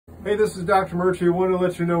Hey, this is Dr. Murchie. I want to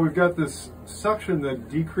let you know we've got this suction that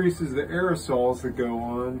decreases the aerosols that go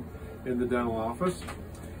on in the dental office.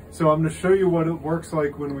 So I'm going to show you what it works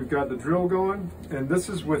like when we've got the drill going. And this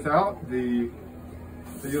is without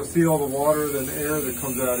you'll see all the water and air that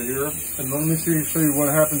comes out of here. And let me show you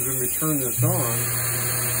what happens when we turn this on.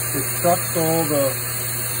 It sucks all the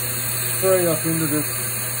spray up into this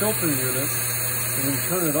filter unit. And when you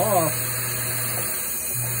turn it off,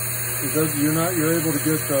 you're able to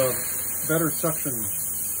get better suction.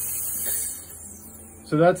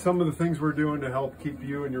 So that's some of the things we're doing to help keep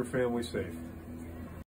you and your family safe.